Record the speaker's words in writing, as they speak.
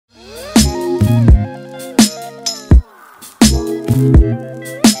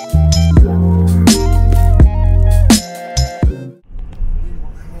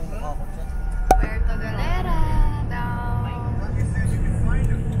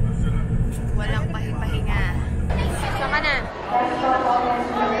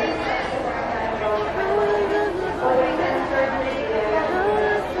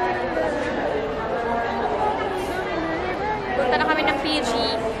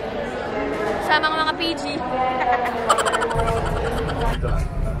Kasama ang mga PG.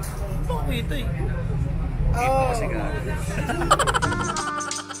 Ito eh. Oh.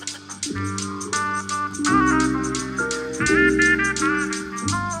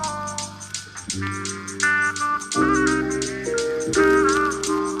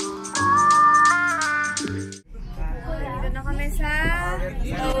 Dito na kami sa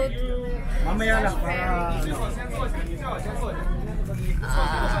boat. Mamaya lang para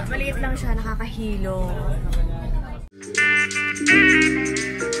maliit lang siya, nakakahilo.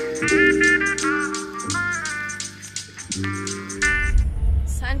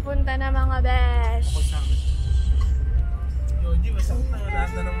 Saan punta na mga besh? Yoji, masakit na lahat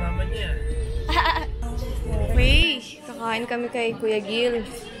na ng mama niya. Okay, kakain kami kay Kuya Gil.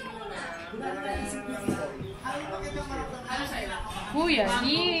 Kuya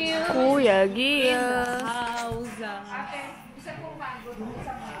Gil. Kuya Gil.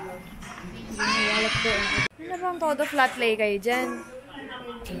 Ano bang todo flat lay kayo dyan?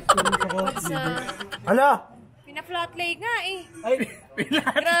 What's Ala! pina-flat lay nga eh. Ay,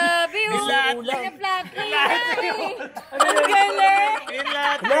 Grabe oh. Pina-flat lay nga eh. Ang galing.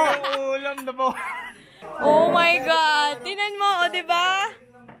 Pilat ng ulam na po. Oh my God. Tinan mo, o diba?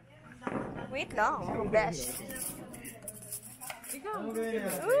 Wait lang. Best.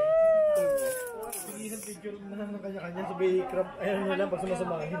 isang picture na ng kanya-kanya sa Baycraft. Ayan nyo lang pag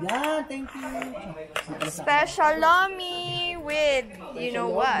sumasamahin. Yan, thank you. Special lomi with you know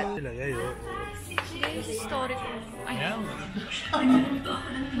what? Story ko.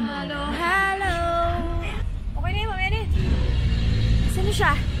 Hello, hello. Okay na yun, mamaya na. Saan na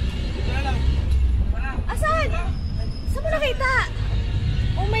siya? Asan? Saan mo nakita?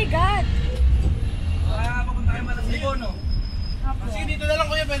 Oh my God. Papunta kayo Malasimbo, no? Sige, dito na lang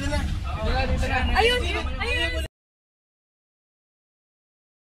kuya, pwede na. Dito na. Ayun, ayun.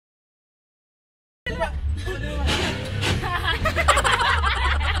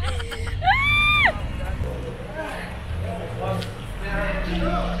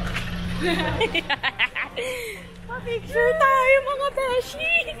 Pa-picture tayo mga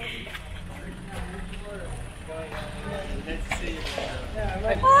beshi!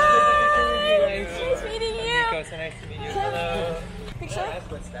 Hi! Nice meeting you! So nice to meet you. Hello. Picture?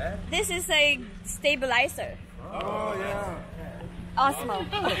 What's that? This is a stabilizer. Oh, yeah. Osmo.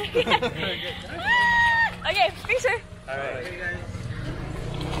 Okay, picture! Alright.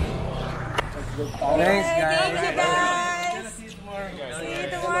 Thanks, guys. Thank you, guys. See you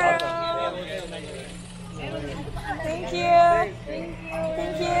tomorrow. Thank you. Thank you.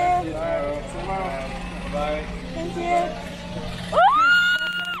 Thank you. Bye. Thank you.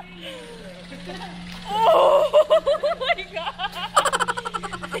 Oh my God.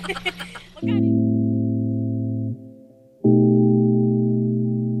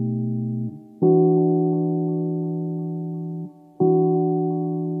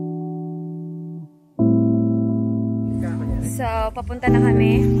 So, papunta na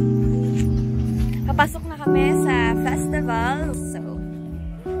kami. Papasok na kami sa festival. So,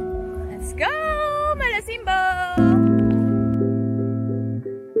 let's go! Malasimbo!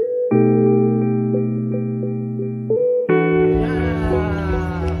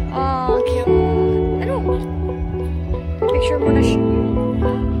 Oh, cute. Ano? Picture mo na siya.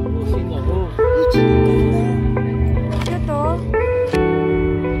 Ano to?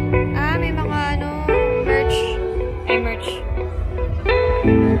 Ah, may mga ano, merch. Ay, merch.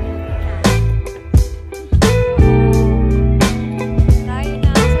 Tayo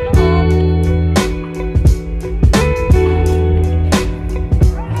na sa loob.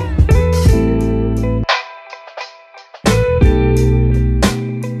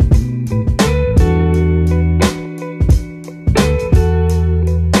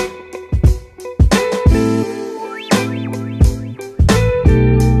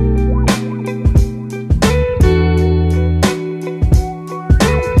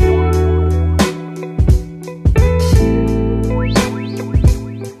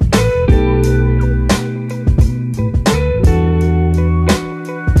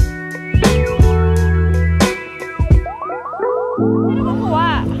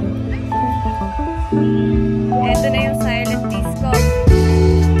 Ito na yung silent disco.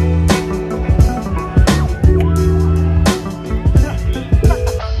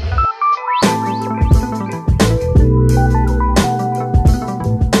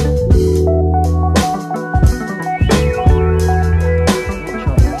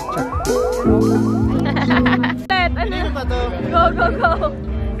 Ano ba to? Go, go, go.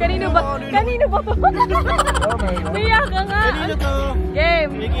 Kanino ba? Kanino ba to? Biya ka nga. Kanino to?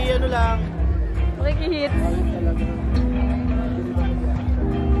 Game. Bigay ano lang. Makikihit.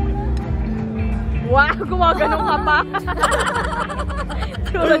 Wow, gumaganong ka pa.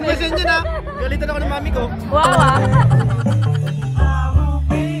 Uy, question nyo na. Galitan ako ng mami ko. Wow, ah.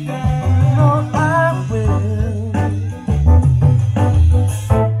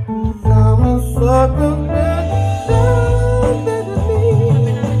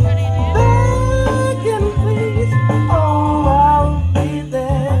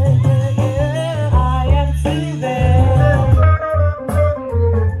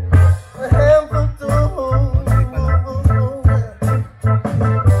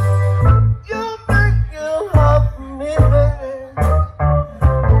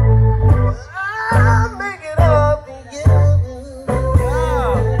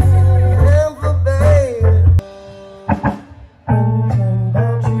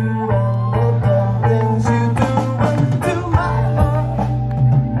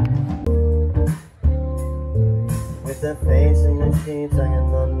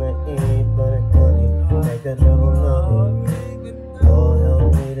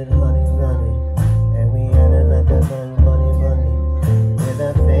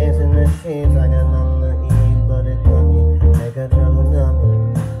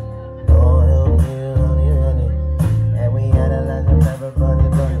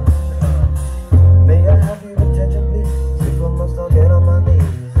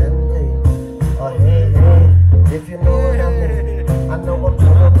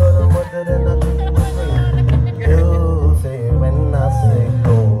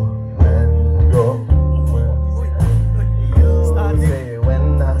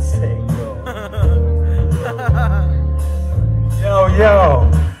 Yo,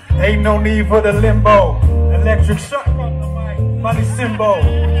 ain't no need for the limbo. Electric shock on the mic, Malasimbo.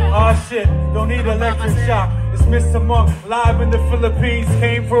 Ah shit, don't need electric shock. It's Mr. Monk, live in the Philippines.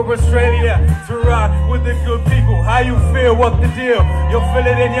 Came from Australia to rock with the good people. How you feel? What the deal? You'll feel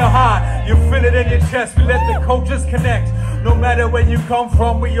it in your heart, you feel it in your chest. We let the cultures connect. No matter where you come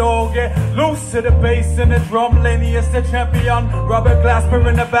from, we all get loose to the bass and the drum. Laney is the champion. Robert Glasper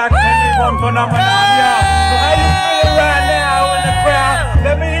in the back, anyone phenomenon. Yeah. So how you feeling right now in the crowd?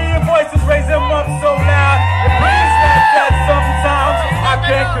 Let me hear your voices, raise them up so loud. It brings like that sometimes. I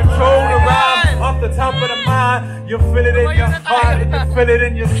can't control the rhyme. Off the top of the mind, you feel it in your heart, you feel it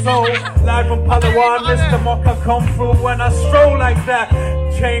in your soul. Live from Palawan, Mr. Mocha come through when I stroll like that.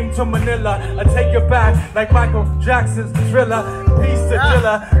 Came to Manila, I take it back like Michael Jackson's Thriller. Peace to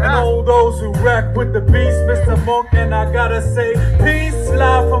Dilla and all those who wreck with the beast, Mr. Monk. And I gotta say peace,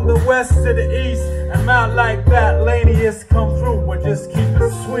 live from the west to the east. And out like that, Laney's come through and just keep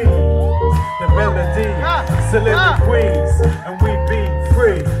it sweet. The melody, still in the Queens, and we be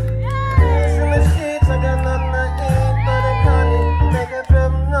free.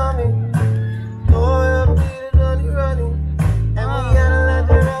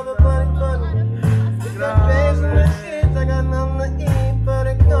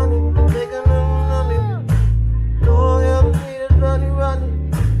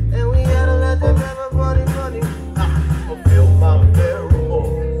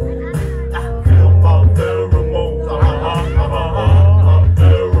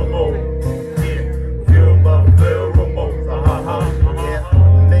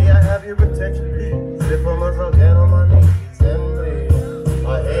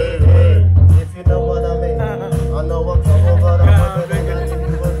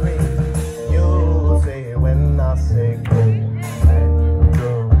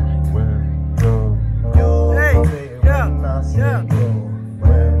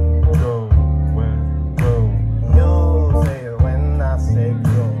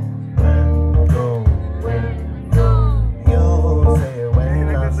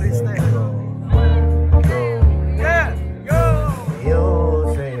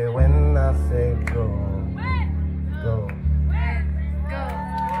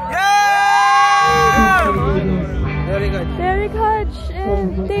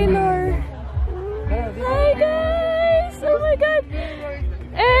 Hi guys! Oh my god!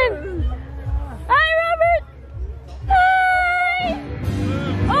 And hi Robert! Hi!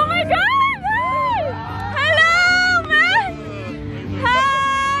 Oh my god! Hi! Hello man!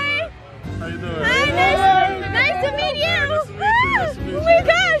 Hi! How you doing? Hi, nice to meet you! Oh my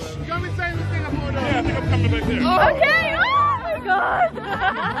gosh! Come and say anything about that. Yeah, I think I'm coming back there. Okay! Oh my god!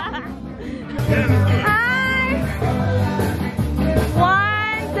 Hi!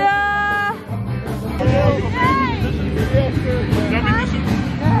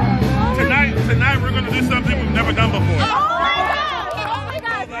 Tonight we're gonna do something we've never done before. Oh my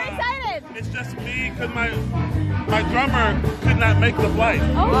god, we're excited. It's just me because my drummer could not make the flight.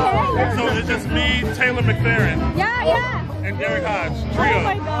 Okay. So it's just me, Taylor McFerrin. Yeah. And Derek Hodge. Oh Trio.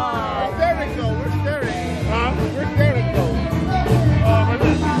 my god. There we go.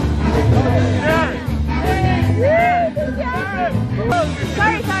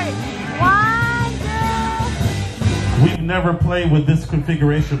 never played with this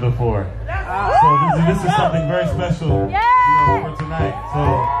configuration before. So this is something very special, you know, for tonight. So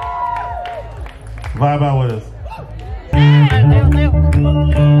vibe out with us.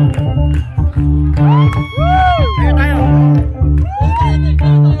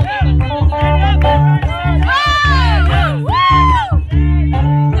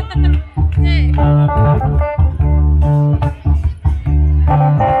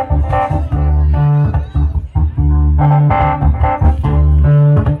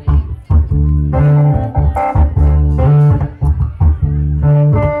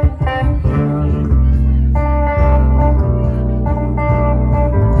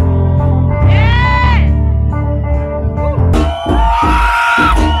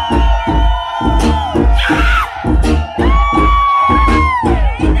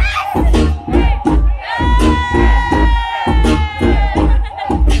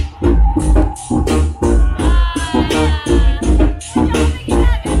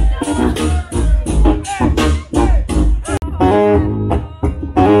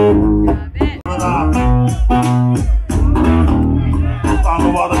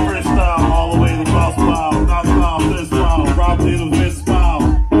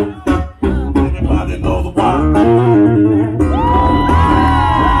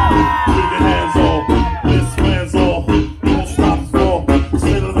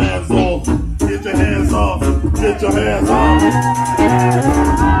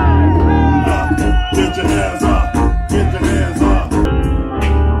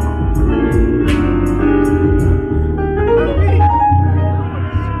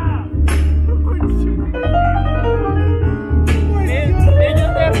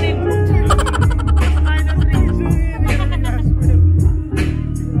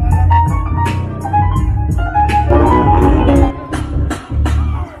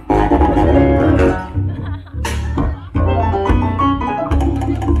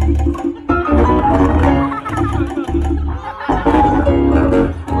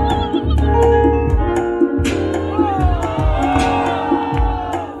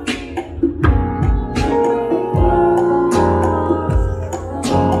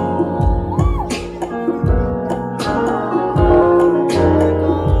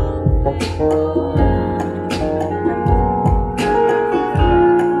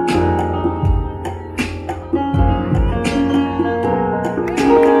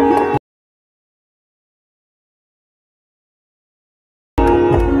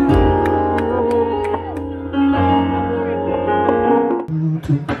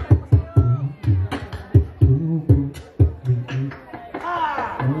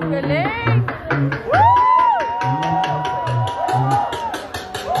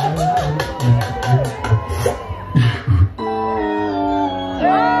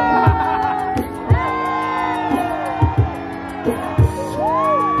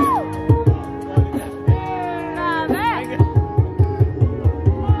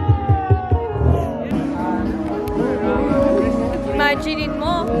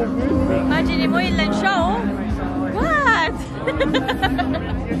 Imagine mo, yun lang siya, oh. What?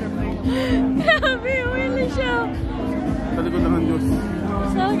 Grabe, yun lang siya. Sa likod ng Diyos.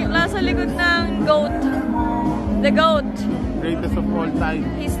 Sa likod ng goat. The goat. Greatest of all time.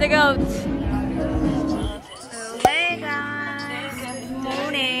 He's the goat. Hey guys. Good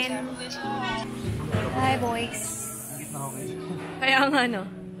morning. Hi boys. Kaya nga, no?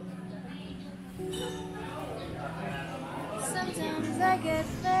 Sometimes I get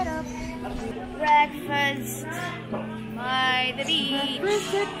fed up. Breakfast by the beach.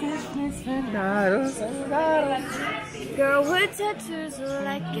 Girl with tattoos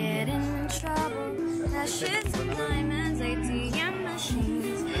like getting in trouble. That shit's and diamonds, ATM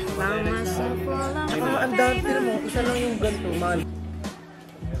machines. Found myself all on my Ang dami mo, isa lang yung ganito, man.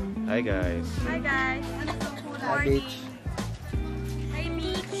 Hi guys. Hi guys. Good Hi, beach. Hi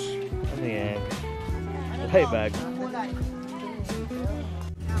beach. Ano yan? Hi bag.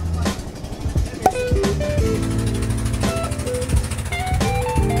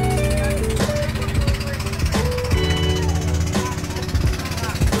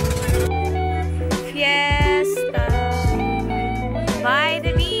 Fiesta by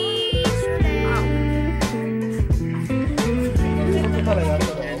the beach.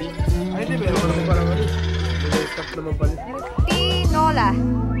 Ay, hindi, meron naman parang ano. May stop naman pala. Tinola.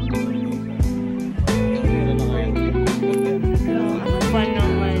 Ano ba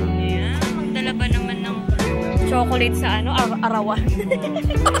naman yan? Magdala ba naman ng chocolate sa ano? Arawan.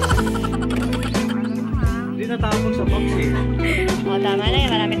 Hindi natapos sa box eh. O, tama na yan.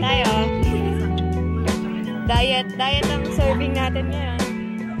 Marami tayo. Diet ang serving natin ngayon.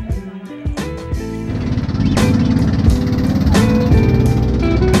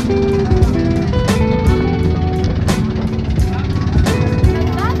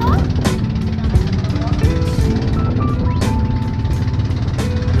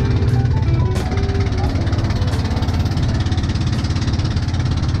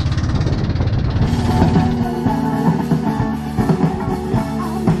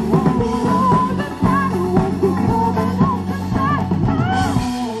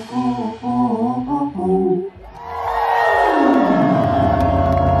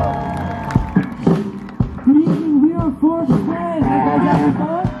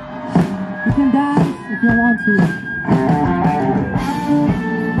 can dance if you want to.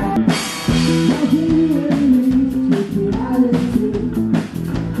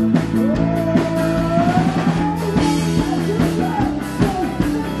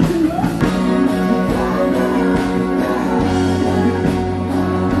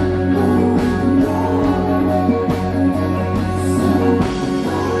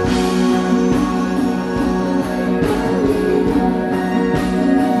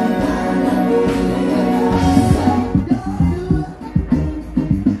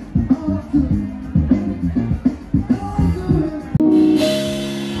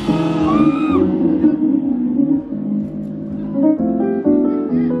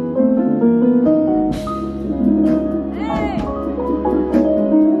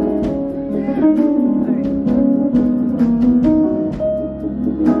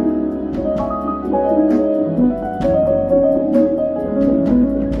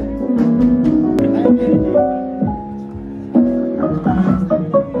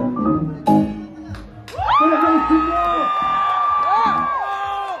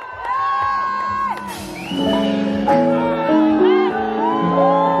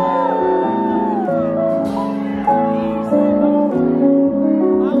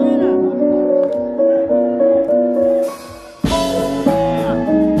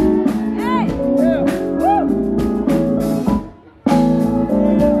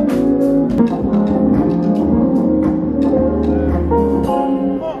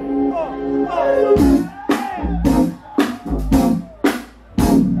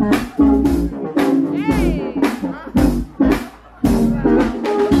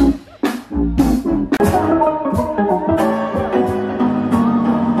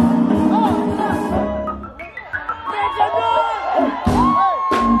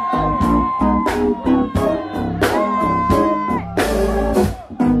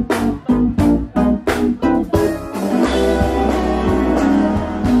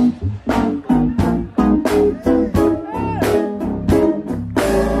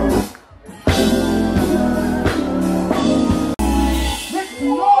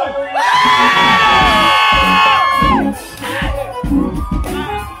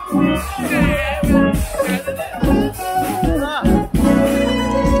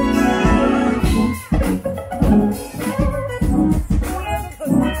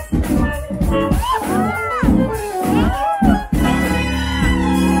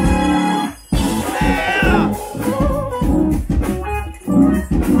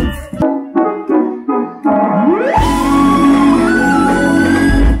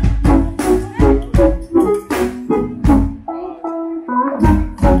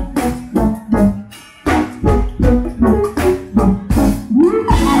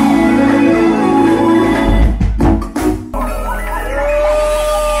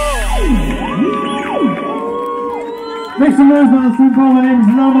 Make some noise, Malasimbo. My name is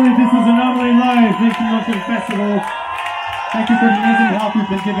Anomaly. This is Anomaly Live. Thanks so much for the festival. Thank you for the amazing help you've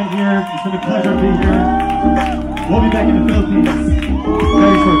been given here. It's been a pleasure being here. We'll be back in the Philippines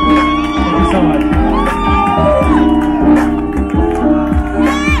very shortly. Thank you so much.